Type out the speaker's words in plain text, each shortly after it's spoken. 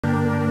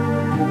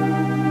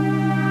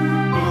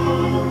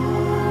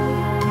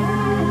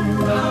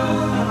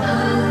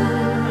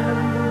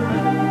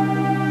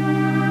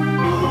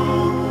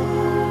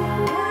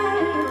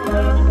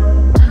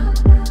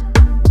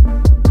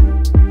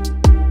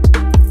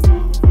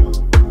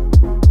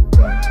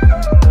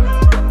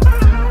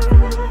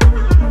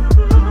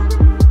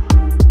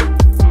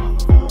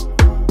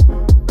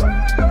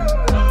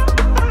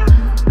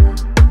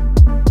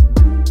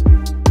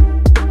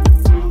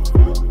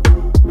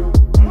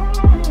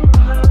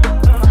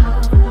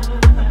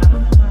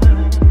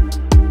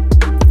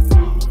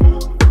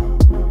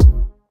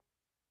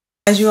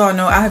As you all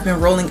know, I have been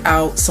rolling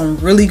out some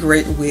really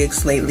great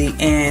wigs lately,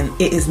 and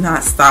it is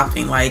not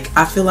stopping. Like,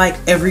 I feel like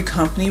every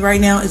company right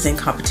now is in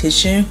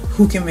competition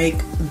who can make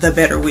the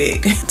better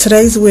wig.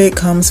 Today's wig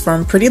comes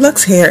from Pretty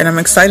Luxe Hair, and I'm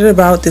excited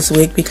about this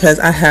wig because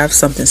I have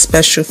something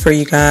special for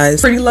you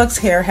guys. Pretty Luxe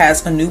Hair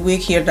has a new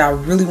wig here that I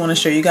really want to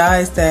show you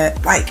guys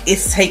that, like,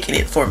 it's taking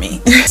it for me.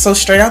 So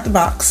straight out the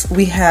box,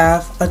 we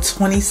have a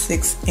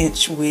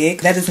 26-inch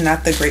wig. That is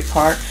not the great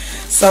part.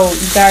 So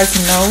you guys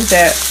know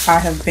that I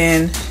have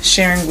been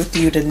sharing with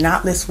you the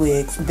knotless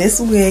wigs. This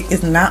wig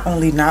is not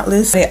only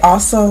knotless, it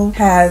also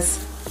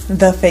has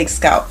the fake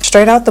scalp.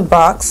 Straight out the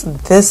box,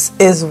 this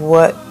is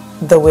what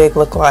the wig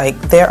look like.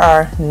 There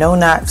are no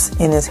knots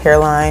in this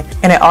hairline,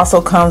 and it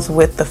also comes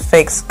with the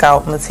fake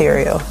scalp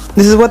material.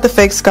 This is what the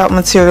fake scalp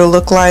material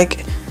look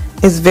like.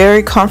 It's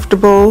very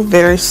comfortable,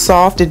 very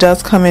soft. It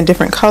does come in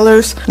different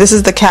colors. This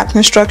is the cap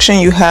construction.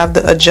 You have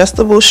the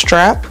adjustable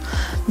strap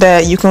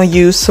that you can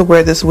use to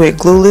wear this wig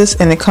glueless,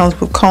 and it comes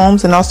with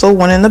combs and also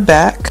one in the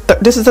back.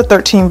 This is a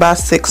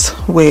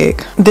 13x6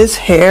 wig. This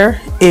hair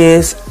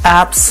is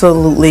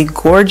absolutely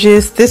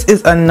gorgeous. This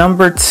is a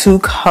number 2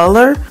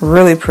 color,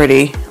 really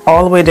pretty,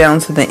 all the way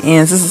down to the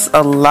ends. This is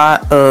a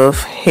lot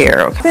of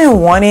hair. I've been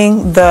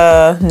wanting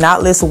the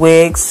knotless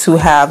wigs to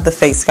have the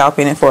fake scalp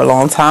in it for a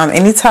long time.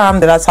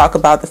 Anytime that I talk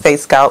about the fake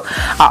scalp,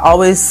 I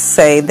always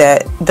say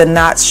that the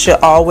knots should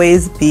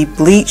always be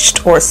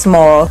bleached or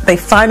small. They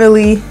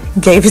finally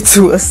gave it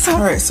to us. All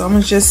right, so I'm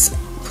gonna just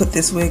put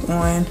this wig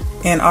on,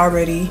 and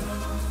already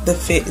the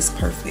fit is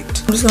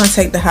perfect. I'm just gonna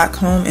take the hot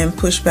comb and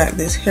push back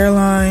this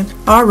hairline.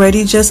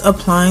 Already just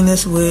applying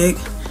this wig,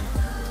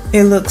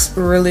 it looks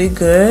really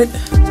good.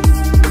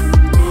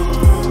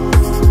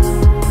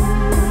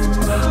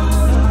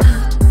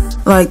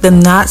 Like, the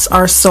knots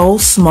are so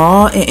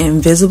small and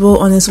invisible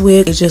on this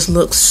wig. It just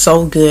looks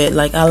so good.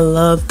 Like, I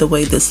love the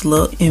way this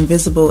look.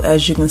 Invisible,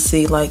 as you can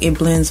see, like, it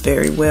blends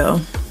very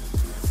well.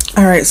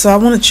 All right, so I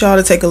wanted y'all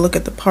to take a look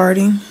at the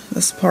parting.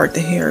 Let's part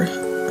the hair.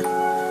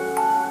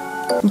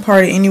 You can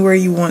part it anywhere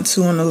you want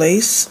to on the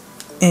lace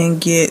and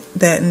get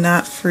that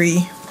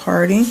knot-free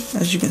parting.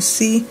 As you can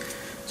see,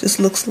 just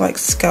looks like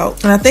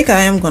scalp. And I think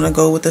I am gonna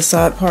go with the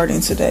side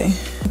parting today.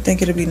 I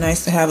think it'd be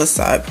nice to have a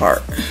side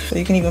part. So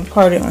you can even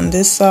part it on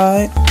this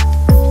side.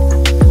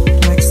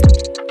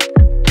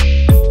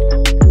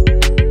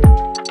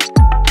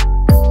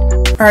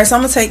 Alright, so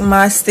I'm going to take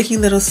my sticky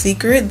little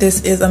secret.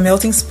 This is a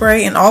melting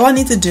spray, and all I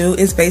need to do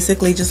is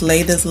basically just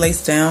lay this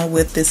lace down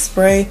with this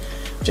spray.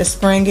 Just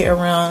spraying it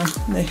around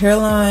the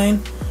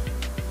hairline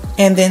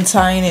and then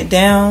tying it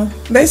down.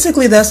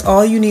 Basically, that's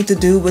all you need to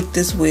do with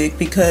this wig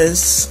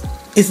because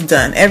it's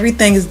done.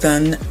 Everything is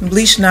done.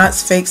 Bleach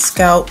knots, fake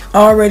scalp,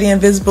 already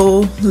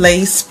invisible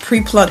lace,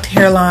 pre-plucked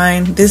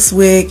hairline. This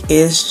wig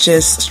is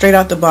just straight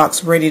out the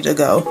box, ready to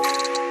go.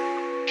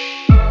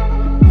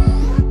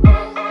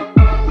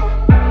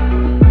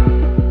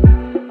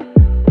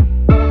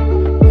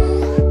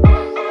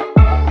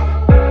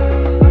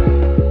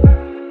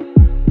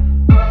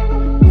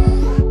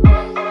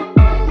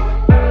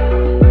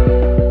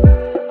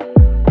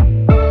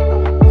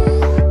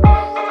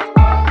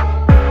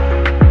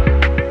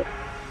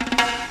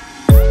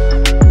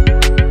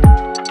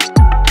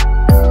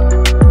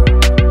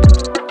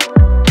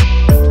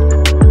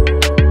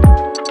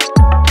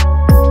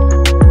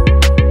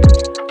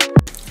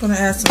 Gonna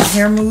add some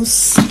hair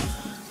mousse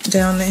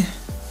down the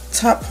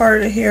top part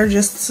of the hair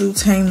just to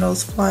tame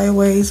those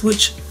flyaways,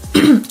 which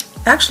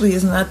actually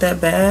is not that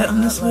bad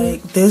on this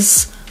wig. Like,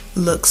 this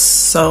looks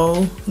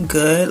so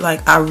good.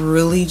 Like, I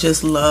really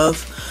just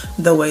love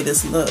the way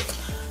this look.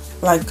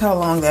 Like, how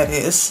long that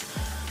is.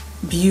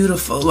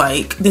 Beautiful.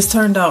 Like, this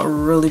turned out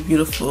really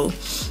beautiful.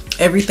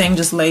 Everything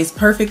just lays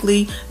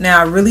perfectly. Now,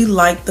 I really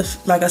like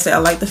like I said, I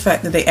like the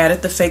fact that they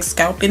added the fake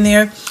scalp in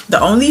there.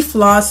 The only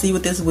flaw I see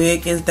with this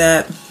wig is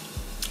that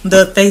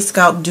the fake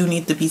scalp do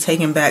need to be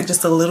taken back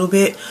just a little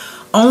bit,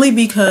 only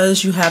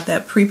because you have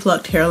that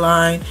pre-plucked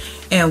hairline,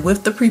 and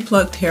with the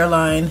pre-plucked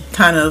hairline,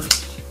 kind of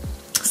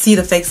see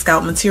the fake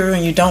scalp material,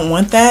 and you don't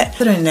want that.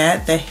 Other than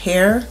that, the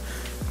hair,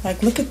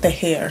 like, look at the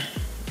hair.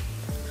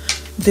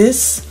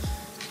 This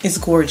is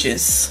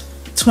gorgeous.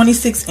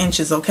 26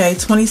 inches, okay?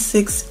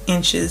 26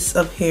 inches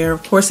of hair.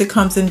 Of course, it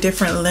comes in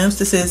different lengths.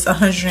 This is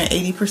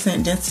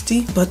 180%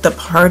 density, but the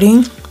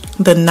parting,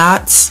 the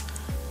knots,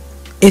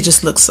 it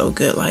just looks so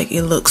good. Like,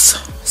 it looks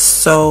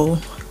so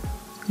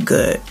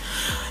good.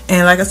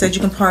 And like I said, you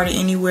can part it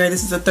anywhere.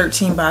 This is a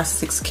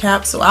 13x6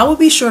 cap, so I will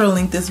be sure to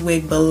link this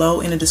wig below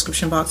in the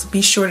description box.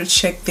 Be sure to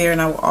check there, and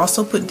I will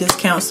also put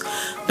discounts.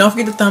 Don't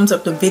forget to thumbs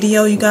up the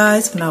video, you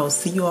guys, and I will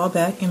see you all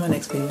back in my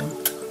next video.